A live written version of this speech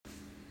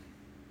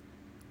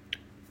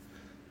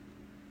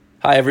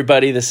Hi,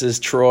 everybody. This is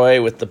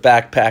Troy with the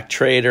Backpack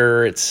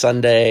Trader. It's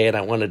Sunday, and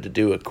I wanted to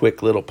do a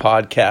quick little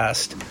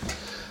podcast.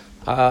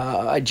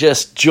 I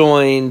just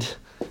joined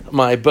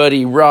my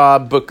buddy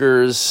Rob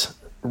Booker's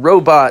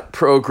robot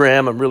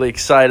program. I'm really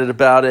excited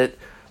about it.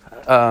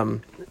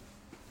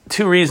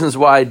 Two reasons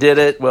why I did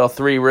it. Well,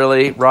 three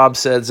really. Rob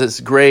says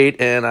it's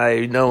great, and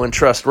I know and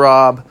trust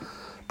Rob.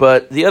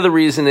 But the other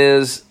reason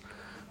is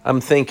I'm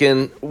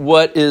thinking,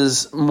 what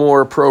is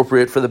more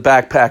appropriate for the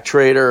backpack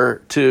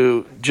trader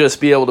to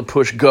just be able to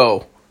push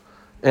go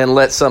and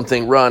let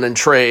something run and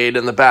trade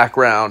in the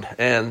background?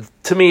 And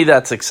to me,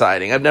 that's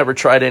exciting. I've never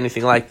tried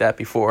anything like that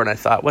before, and I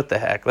thought, what the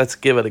heck, let's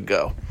give it a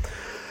go.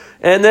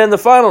 And then the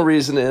final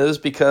reason is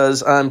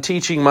because I'm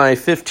teaching my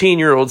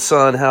 15-year-old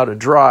son how to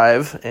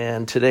drive,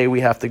 and today we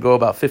have to go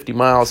about 50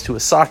 miles to a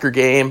soccer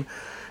game,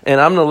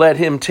 and I'm going to let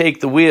him take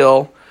the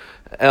wheel.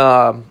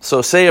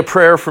 So say a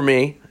prayer for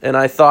me. And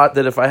I thought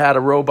that if I had a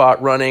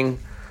robot running,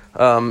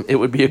 it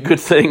would be a good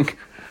thing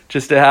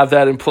just to have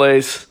that in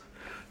place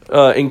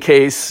in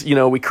case,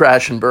 we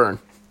crash and burn.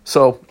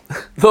 So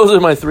those are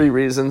my three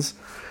reasons.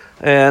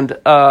 And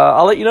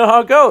I'll let you know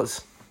how it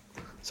goes.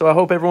 So I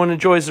hope everyone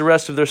enjoys the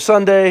rest of their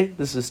Sunday.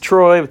 This is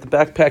Troy with the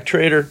Backpack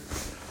Trader.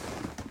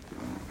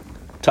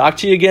 Talk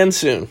to you again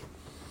soon.